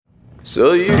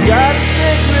So you got a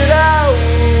sacred owl,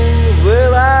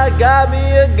 well I got me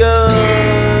a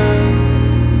gun.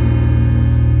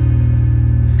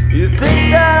 You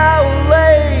think that I will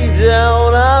lay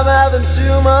down, I'm having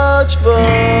too much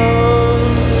fun.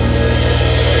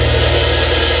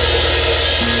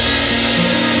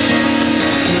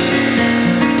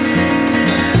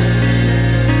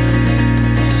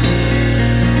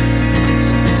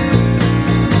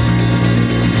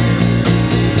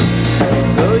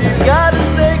 So you got a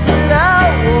sacred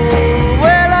owl,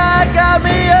 well I got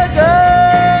me a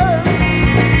gun.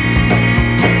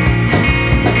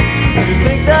 You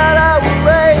think that I will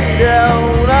lay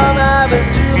down, I'm having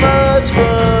too much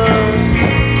fun.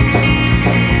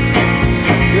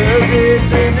 'Cause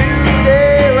it's a new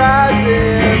day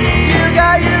rising, you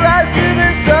got your eyes to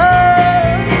the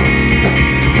sun.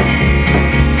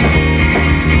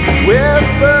 With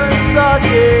burnt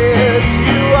sockets,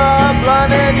 you are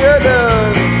blind and you're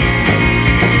done.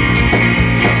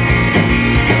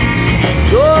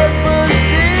 George Bush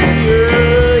Sr.,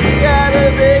 he had a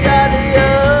big idea.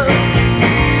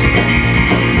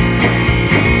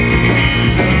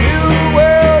 New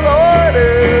world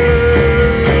order,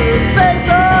 face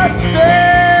on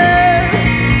fair.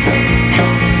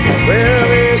 Well,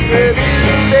 it's a new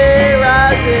day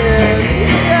rising,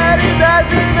 he had his eyes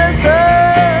to the sun.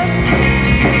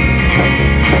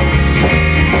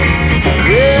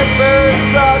 With burnt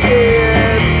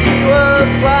sockets, he was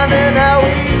blind and now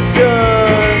he's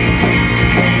done.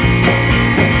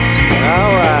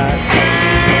 Alright.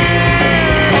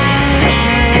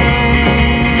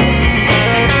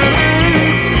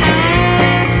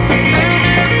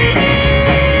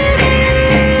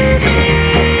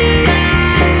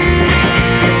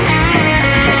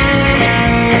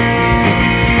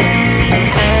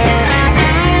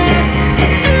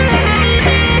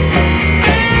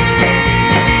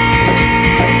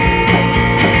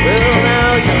 Well,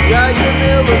 now you got your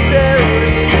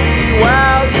military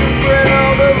while you print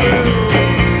all the loot.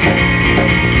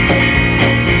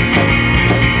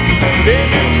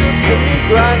 Sitting to the meat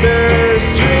grinders,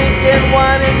 drinking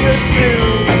wine in your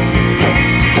suit.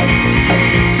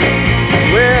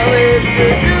 Well, it's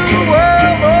a new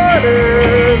world order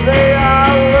they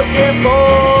are looking for.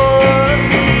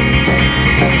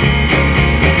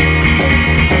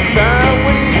 It's time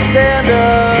we stand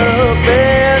up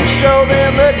and show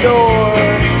them the door.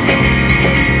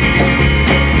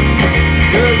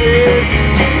 'Cause it's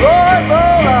Lord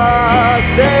Moloch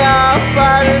they are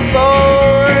fighting for.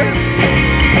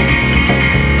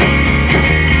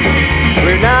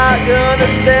 We're not gonna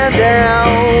stand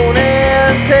down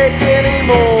and take any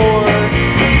more.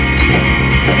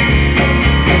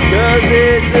 'Cause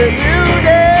it's a new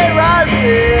day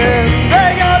rising, they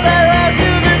got their eyes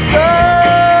to the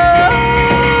sun.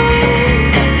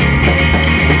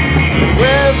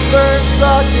 With burnt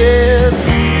sockets,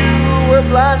 you were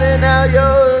blind and now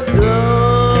you're